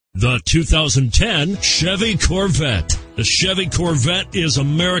The 2010 Chevy Corvette. The Chevy Corvette is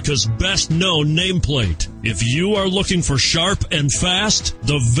America's best-known nameplate. If you are looking for sharp and fast,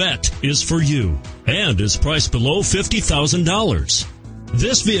 the Vette is for you and is priced below $50,000.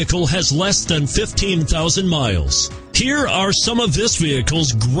 This vehicle has less than 15,000 miles. Here are some of this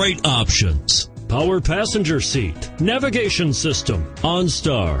vehicle's great options: power passenger seat, navigation system,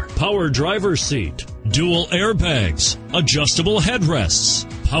 OnStar, power driver seat, dual airbags, adjustable headrests,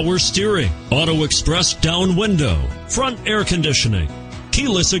 power steering, auto express down window, front air conditioning,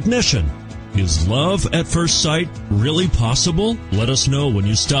 keyless ignition. Is love at first sight really possible? Let us know when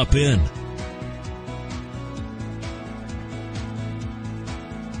you stop in.